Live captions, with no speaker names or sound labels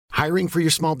Hiring for your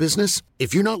small business?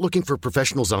 If you're not looking for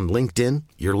professionals on LinkedIn,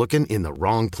 you're looking in the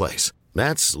wrong place.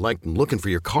 That's like looking for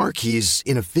your car keys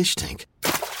in a fish tank.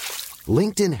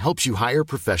 LinkedIn helps you hire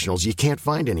professionals you can't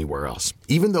find anywhere else,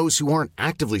 even those who aren't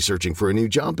actively searching for a new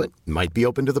job but might be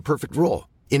open to the perfect role.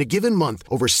 In a given month,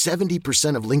 over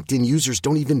 70% of LinkedIn users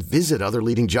don't even visit other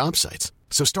leading job sites.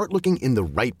 So start looking in the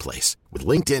right place. With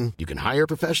LinkedIn, you can hire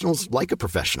professionals like a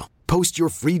professional. Post your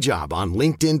free job on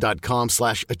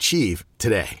linkedin.com/achieve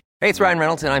today. Hey, it's Ryan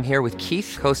Reynolds, and I'm here with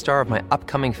Keith, co-star of my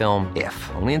upcoming film,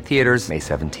 If, only in theaters May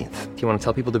 17th. Do you want to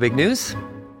tell people the big news?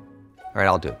 All right,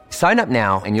 I'll do it. Sign up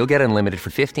now and you'll get unlimited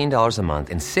for $15 a month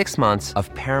and 6 months of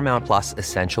Paramount Plus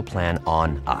Essential Plan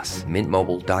on us.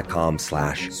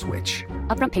 MintMobile.com/switch.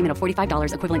 Upfront payment of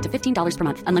 $45 equivalent to $15 per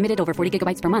month. Unlimited over 40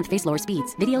 gigabytes per month. Face lower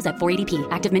speeds. Videos at 480p.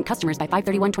 Active Mint customers by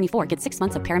 531.24 get 6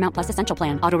 months of Paramount Plus Essential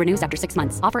Plan. Auto renews after 6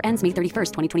 months. Offer ends May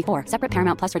 31st, 2024. Separate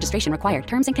Paramount Plus registration required.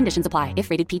 Terms and conditions apply if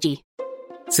rated PG.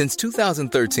 Since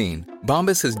 2013,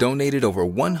 Bombas has donated over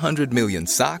 100 million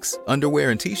socks,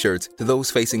 underwear, and T-shirts to those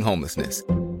facing homelessness.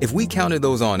 If we counted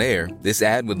those on air, this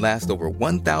ad would last over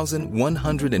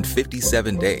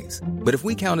 1,157 days. But if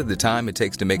we counted the time it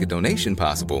takes to make a donation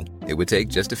possible, it would take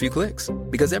just a few clicks.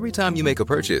 Because every time you make a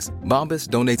purchase, Bombas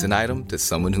donates an item to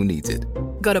someone who needs it.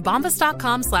 Go to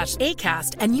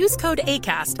bombas.com/ACAST and use code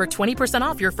ACAST for 20%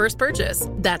 off your first purchase.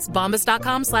 That's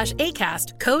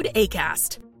bombas.com/ACAST, code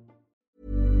ACAST.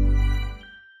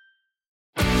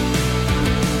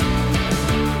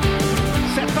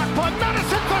 Set back by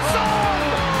Madison for Son!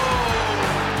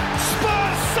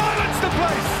 Spurs silence the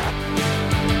place!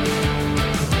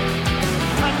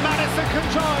 And Madison can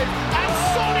drive, and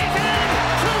Son is in!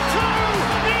 2-2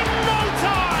 in no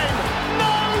time!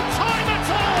 No time at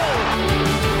all!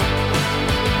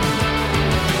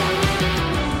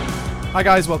 Hi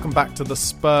guys, welcome back to the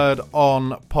Spurred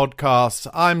On podcast.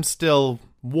 I'm still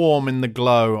warm in the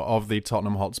glow of the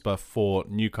Tottenham Hotspur 4,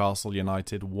 Newcastle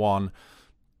United 1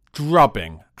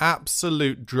 drubbing,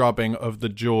 absolute drubbing of the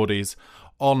Geordies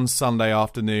on Sunday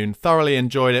afternoon. Thoroughly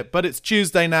enjoyed it, but it's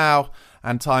Tuesday now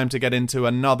and time to get into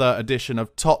another edition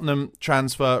of Tottenham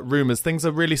Transfer Rumours. Things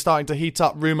are really starting to heat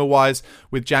up rumour-wise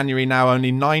with January now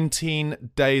only 19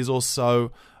 days or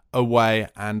so away,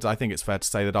 and I think it's fair to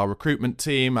say that our recruitment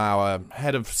team, our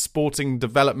head of sporting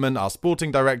development, our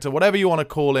sporting director, whatever you want to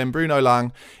call him, Bruno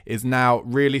Lang, is now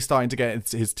really starting to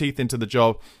get his teeth into the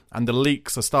job, and the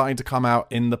leaks are starting to come out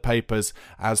in the papers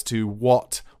as to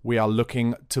what we are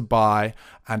looking to buy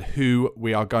and who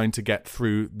we are going to get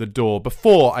through the door.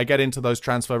 Before I get into those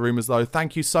transfer rumours though,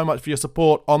 thank you so much for your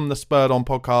support on the Spurred On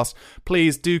podcast.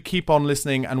 Please do keep on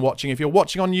listening and watching. If you're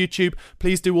watching on YouTube,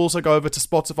 please do also go over to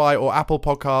Spotify or Apple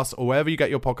Podcasts or wherever you get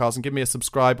your podcasts and give me a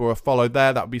subscribe or a follow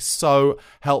there. That would be so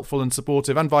helpful and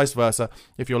supportive, and vice versa.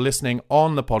 If you're listening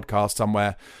on the podcast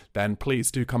somewhere, then please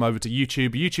do come over to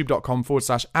YouTube,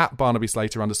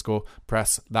 youtube.com/@BarnabySlater_.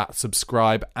 Press that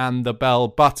subscribe and the bell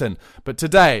button. But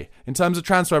today, in terms of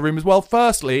transfer rumours, well,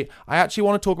 firstly, I actually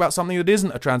want to talk about something that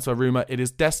isn't a transfer rumour. It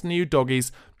is Destiny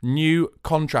Udogi's new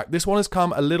contract. This one has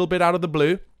come a little bit out of the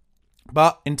blue,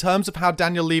 but in terms of how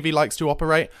Daniel Levy likes to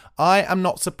operate, I am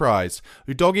not surprised.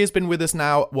 Udogi has been with us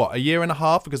now, a year and a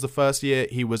half, because the first year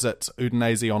he was at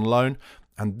Udinese on loan.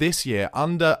 And this year,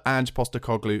 under Ange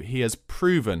Postecoglou, he has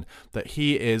proven that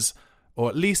he is, or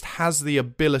at least has the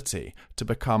ability to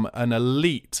become an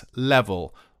elite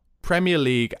level Premier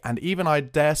League and even, I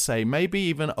dare say, maybe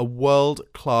even a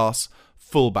world-class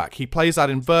fullback. He plays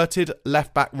that inverted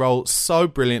left-back role so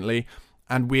brilliantly,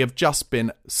 and we have just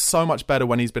been so much better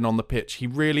when he's been on the pitch. He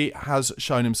really has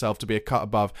shown himself to be a cut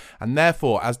above. And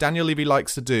therefore, as Daniel Levy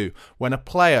likes to do, when a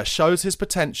player shows his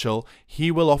potential, he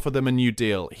will offer them a new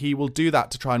deal. He will do that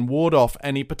to try and ward off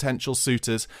any potential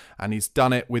suitors, and he's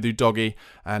done it with Udogi.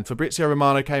 And Fabrizio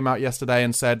Romano came out yesterday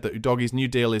and said that Udogi's new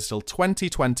deal is till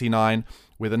 2029,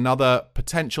 with another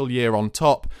potential year on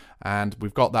top, and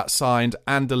we've got that signed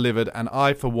and delivered, and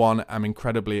I, for one, am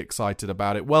incredibly excited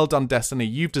about it. Well done, Destiny.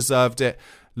 You've deserved it.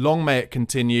 Long may it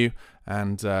continue,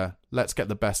 and let's get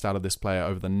the best out of this player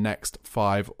over the next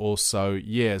 5 or so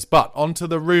years. But on to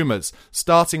the rumours,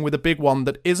 starting with a big one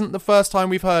that isn't the first time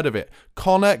we've heard of it.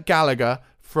 Conor Gallagher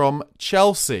from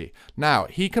Chelsea. Now,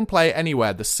 he can play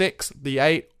anywhere, the 6, the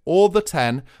 8, or the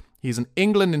 10. He's an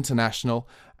England international,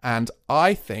 and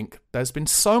I think there's been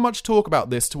so much talk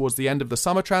about this towards the end of the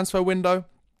summer transfer window,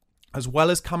 as well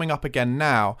as coming up again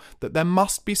now, that there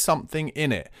must be something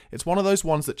in it. It's one of those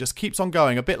ones that just keeps on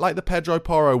going, a bit like the Pedro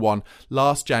Porro one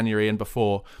last January and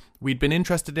before. We'd been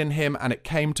interested in him and it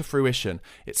came to fruition.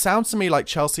 It sounds to me like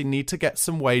Chelsea need to get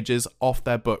some wages off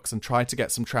their books and try to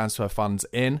get some transfer funds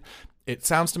in. It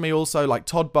sounds to me also like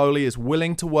Todd Boehly is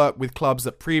willing to work with clubs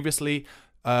that previously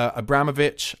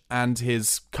Abramovich and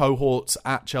his cohorts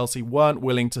at Chelsea weren't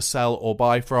willing to sell or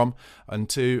buy from, and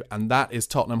that is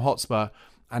Tottenham Hotspur.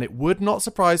 And it would not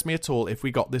surprise me at all if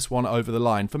we got this one over the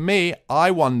line. For me,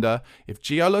 I wonder if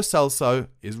Gio Lo Celso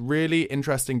is really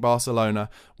interesting Barcelona,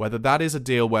 whether that is a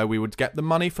deal where we would get the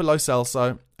money for Lo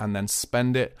Celso and then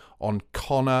spend it on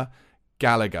Conor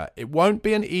Gallagher. It won't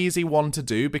be an easy one to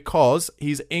do because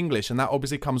he's English, and that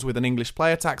obviously comes with an English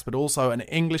player tax, but also an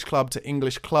English club to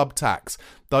English club tax.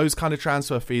 Those kind of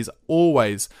transfer fees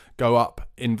always go up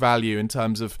in value in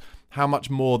terms of how much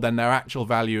more than their actual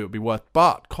value it would be worth.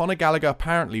 But Conor Gallagher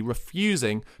apparently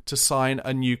refusing to sign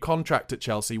a new contract at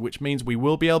Chelsea, which means we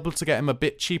will be able to get him a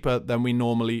bit cheaper than we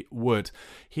normally would.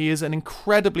 He is an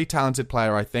incredibly talented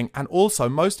player, I think, and also,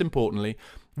 most importantly,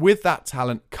 with that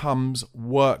talent comes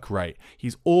work rate.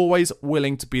 He's always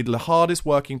willing to be the hardest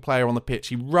working player on the pitch.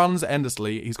 He runs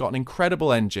endlessly. He's got an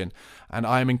incredible engine, and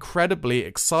I am incredibly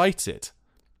excited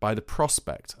by the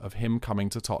prospect of him coming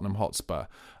to Tottenham Hotspur.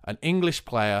 An English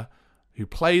player who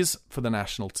plays for the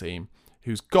national team,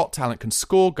 who's got talent, can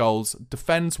score goals,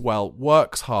 defends well,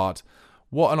 works hard.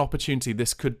 What an opportunity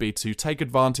this could be to take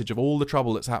advantage of all the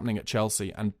trouble that's happening at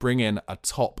Chelsea and bring in a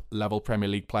top-level Premier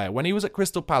League player. When he was at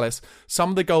Crystal Palace,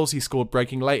 some of the goals he scored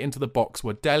breaking late into the box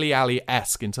were Dele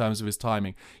Alli-esque in terms of his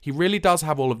timing. He really does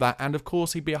have all of that, and of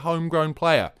course he'd be a homegrown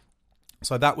player.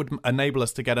 So that would enable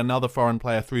us to get another foreign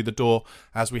player through the door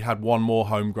as we had one more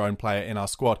homegrown player in our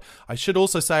squad. I should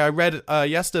also say I read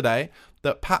yesterday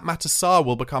that Pat Matasar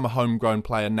will become a homegrown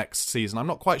player next season. I'm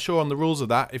not quite sure on the rules of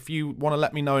that. If you want to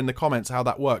let me know in the comments how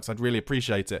that works, I'd really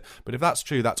appreciate it. But if that's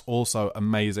true, that's also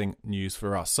amazing news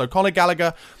for us. So Conor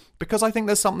Gallagher, because I think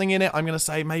there's something in it, I'm going to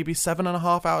say maybe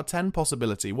 7.5 out of 10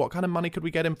 possibility. What kind of money could we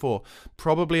get him for?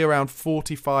 Probably around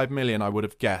 45 million, I would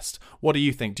have guessed. What do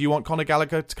you think? Do you want Conor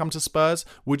Gallagher to come to Spurs?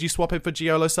 Would you swap him for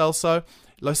Gio Lo Celso?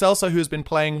 Lo Celso, who has been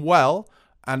playing well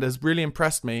and has really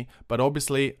impressed me, but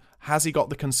obviously, has he got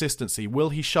the consistency? Will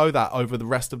he show that over the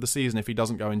rest of the season if he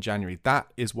doesn't go in January? That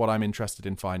is what I'm interested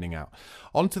in finding out.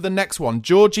 On to the next one.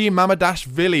 Georgi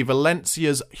Mamadashvili,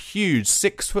 Valencia's huge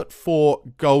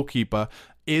 6'4" goalkeeper,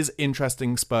 is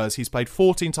interesting Spurs. He's played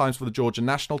 14 times for the Georgian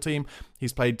national team.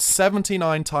 He's played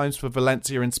 79 times for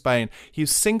Valencia in Spain.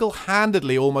 He's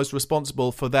single-handedly almost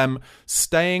responsible for them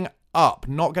staying up,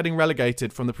 not getting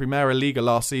relegated from the Primera Liga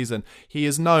last season. He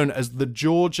is known as the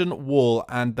Georgian Wall,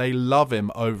 and they love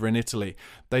him over in Italy.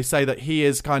 They say that he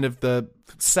is kind of the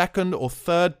second or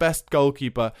third best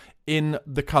goalkeeper in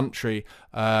the country.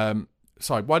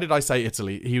 Sorry, why did I say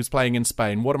Italy? He was playing in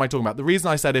Spain. What am I talking about? The reason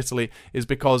I said Italy is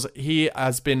because he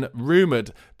has been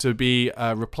rumoured to be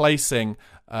replacing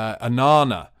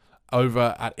Onana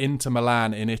over at Inter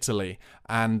Milan in Italy.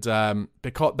 And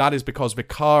because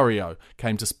Vicario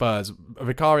came to Spurs.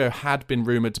 Vicario had been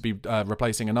rumoured to be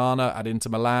replacing Onana at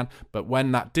Inter Milan, but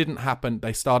when that didn't happen,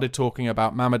 they started talking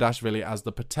about Mamadashvili as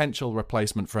the potential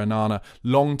replacement for Onana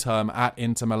long-term at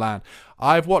Inter Milan.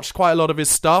 I've watched quite a lot of his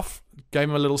stuff, gave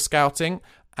him a little scouting,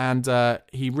 and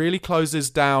he really closes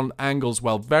down angles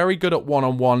well. Very good at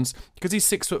one-on-ones. Because he's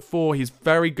 6'4", he's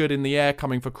very good in the air,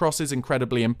 coming for crosses,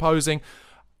 incredibly imposing.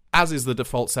 As is the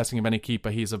default setting of any keeper,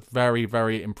 he's a very,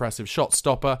 very impressive shot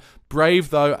stopper. Brave,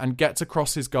 though, and gets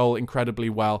across his goal incredibly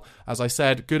well. As I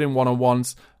said, good in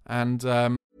one-on-ones. And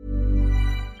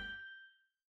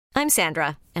I'm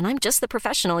Sandra, and I'm just the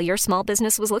professional your small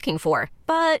business was looking for.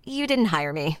 But you didn't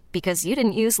hire me because you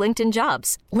didn't use LinkedIn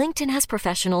Jobs. LinkedIn has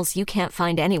professionals you can't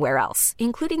find anywhere else,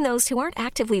 including those who aren't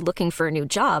actively looking for a new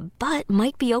job, but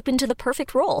might be open to the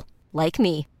perfect role, like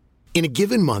me. In a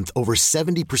given month, over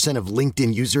 70% of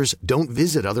LinkedIn users don't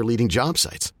visit other leading job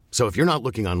sites. So if you're not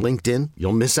looking on LinkedIn,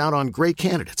 you'll miss out on great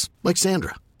candidates like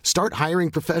Sandra. Start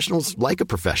hiring professionals like a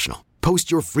professional. Post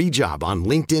your free job on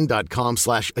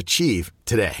linkedin.com/achieve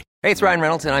today. Hey, it's Ryan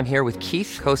Reynolds, and I'm here with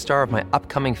Keith, co-star of my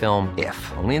upcoming film,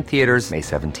 If, only in theaters May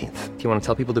 17th. Do you want to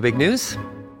tell people the big news?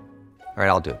 All right,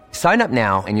 I'll do it. Sign up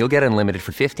now and you'll get unlimited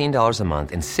for $15 a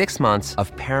month and 6 months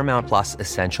of Paramount Plus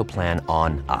Essential Plan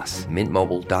on us.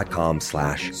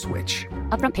 MintMobile.com/switch.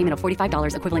 Upfront payment of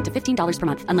 $45 equivalent to $15 per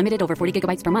month. Unlimited over 40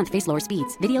 gigabytes per month. Face lower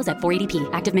speeds. Videos at 480p.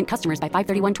 Active Mint customers by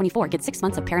 531.24 get 6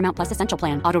 months of Paramount Plus Essential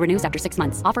Plan. Auto renews after 6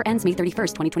 months. Offer ends May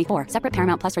 31st, 2024. Separate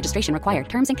Paramount Plus registration required.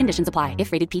 Terms and conditions apply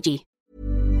if rated PG.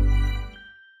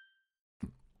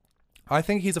 I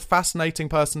think he's a fascinating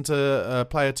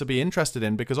player to be interested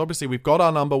in, because obviously we've got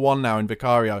our number one now in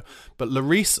Vicario, but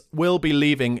Lloris will be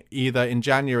leaving either in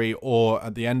January or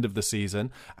at the end of the season.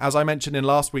 As I mentioned in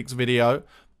last week's video,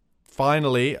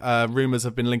 Finally, rumours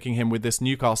have been linking him with this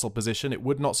Newcastle position. It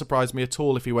would not surprise me at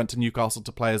all if he went to Newcastle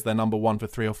to play as their number one for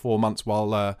 3 or 4 months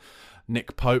while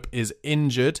Nick Pope is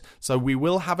injured. So we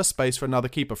will have a space for another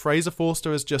keeper. Fraser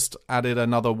Forster has just added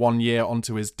another 1 year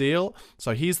onto his deal,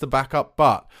 so he's the backup.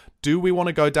 But do we want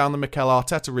to go down the Mikel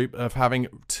Arteta route of having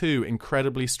 2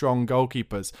 incredibly strong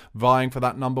goalkeepers vying for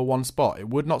that number 1 spot? It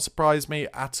would not surprise me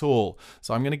at all.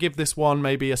 So I'm going to give this one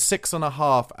maybe a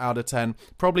 6.5 out of 10.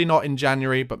 Probably not in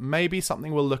January, but maybe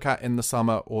something we'll look at in the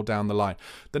summer or down the line.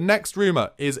 The next rumour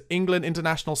is England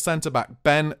international centre-back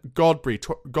Ben Godfrey,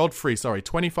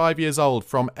 25 years old,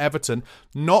 from Everton,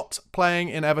 not playing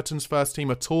in Everton's first team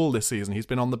at all this season. He's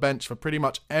been on the bench for pretty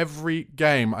much every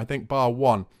game, I think bar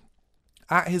one.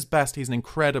 At his best, he's an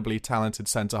incredibly talented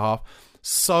centre-half.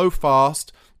 So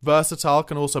fast, versatile,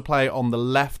 can also play on the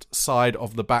left side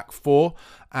of the back four,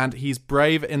 and he's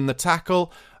brave in the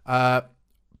tackle,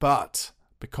 but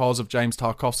because of James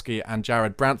Tarkowski and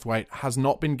Jared Branthwaite, has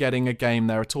not been getting a game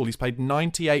there at all. He's played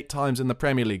 98 times in the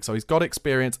Premier League, so he's got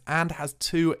experience and has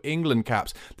 2 England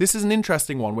caps. This is an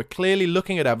interesting one. We're clearly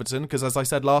looking at Everton, because as I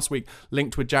said last week,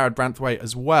 linked with Jared Branthwaite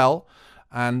as well,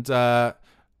 and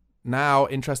now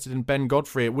interested in Ben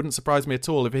Godfrey. It wouldn't surprise me at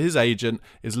all if his agent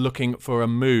is looking for a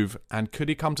move, and could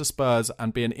he come to Spurs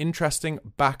and be an interesting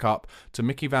backup to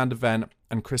Mickey van de Ven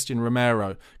and Christian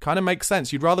Romero? Kind of makes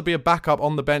sense. You'd rather be a backup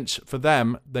on the bench for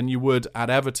them than you would at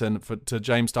Everton to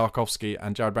James Tarkowski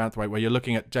and Jared Branthwaite, where you're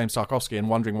looking at James Tarkowski and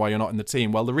wondering why you're not in the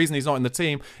team. Well, the reason he's not in the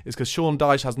team is because Sean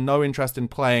Dyche has no interest in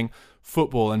playing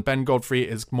football, and Ben Godfrey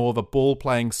is more of a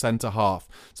ball-playing centre-half.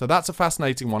 So that's a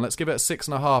fascinating one. Let's give it a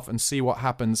 6.5 and see what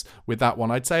happens with that one.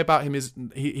 I'd say about him is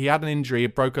he had an injury,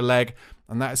 broke a leg,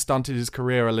 and that has stunted his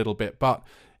career a little bit, but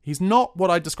he's not what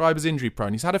I'd describe as injury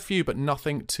prone. He's had a few, but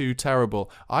nothing too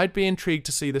terrible. I'd be intrigued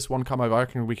to see this one come over. I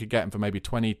reckon we could get him for maybe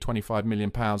 20, 25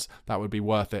 million pounds. That would be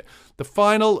worth it. The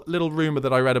final little rumour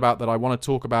that I read about that I want to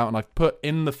talk about, and I've put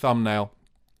in the thumbnail,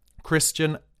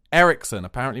 Christian Eriksen.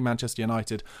 Apparently Manchester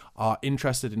United are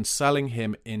interested in selling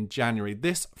him in January.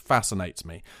 This fascinates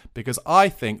me because I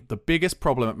think the biggest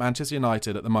problem at Manchester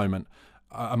United at the moment,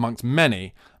 amongst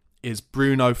many, is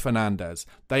Bruno Fernandes.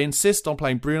 They insist on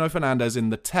playing Bruno Fernandes in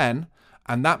the 10,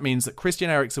 and that means that Christian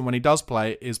Eriksen, when he does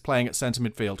play, is playing at centre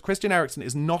midfield. Christian Eriksen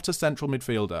is not a central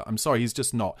midfielder. I'm sorry, he's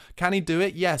just not. Can he do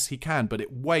it? Yes, he can, but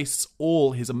it wastes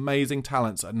all his amazing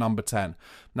talents at number 10.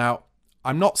 Now,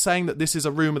 I'm not saying that this is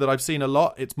a rumour that I've seen a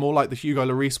lot. It's more like the Hugo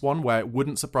Lloris one, where it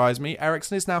wouldn't surprise me.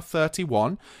 Eriksen is now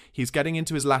 31. He's getting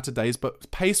into his latter days, but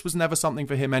pace was never something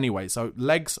for him anyway, so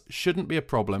legs shouldn't be a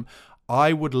problem.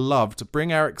 I would love to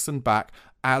bring Eriksen back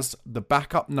as the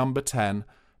backup number 10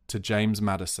 to James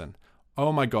Maddison.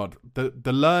 Oh my God,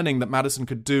 the learning that Maddison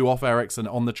could do off Eriksen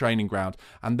on the training ground.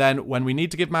 And then when we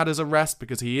need to give Madders a rest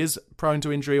because he is prone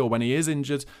to injury, or when he is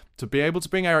injured, to be able to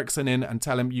bring Eriksen in and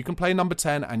tell him, you can play number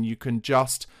 10 and you can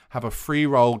just have a free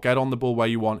roll, get on the ball where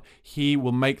you want. He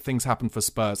will make things happen for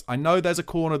Spurs. I know there's a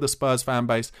corner of the Spurs fan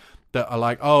base that are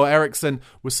like, oh, Eriksen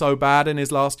was so bad in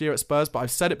his last year at Spurs, but I've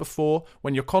said it before,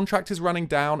 when your contract is running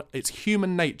down, it's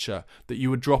human nature that you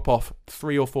would drop off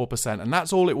 3 or 4%, and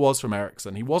that's all it was from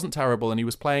Eriksen. He wasn't terrible, and he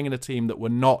was playing in a team that were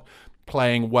not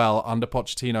playing well under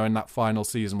Pochettino in that final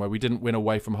season where we didn't win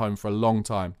away from home for a long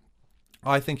time.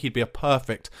 I think he'd be a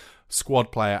perfect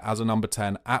squad player as a number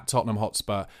 10 at Tottenham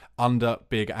Hotspur under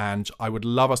Big Ange. I would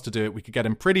love us to do it. We could get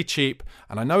him pretty cheap,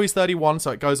 and I know he's 31,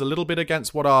 so it goes a little bit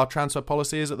against what our transfer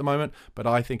policy is at the moment, but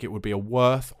I think it would be a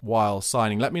worthwhile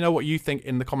signing. Let me know what you think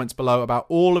in the comments below about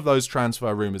all of those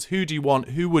transfer rumours. Who do you want?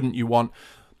 Who wouldn't you want?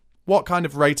 What kind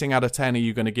of rating out of 10 are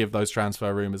you going to give those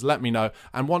transfer rumours? Let me know.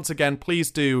 And once again, please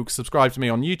do subscribe to me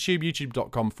on YouTube,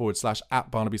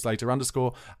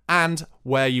 youtube.com/@BarnabySlater_, and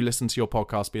where you listen to your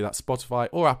podcast, be that Spotify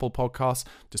or Apple Podcasts.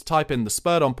 Just type in the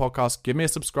Spurred On Podcast, give me a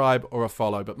subscribe or a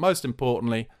follow. But most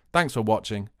importantly, thanks for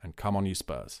watching, and come on you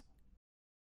Spurs.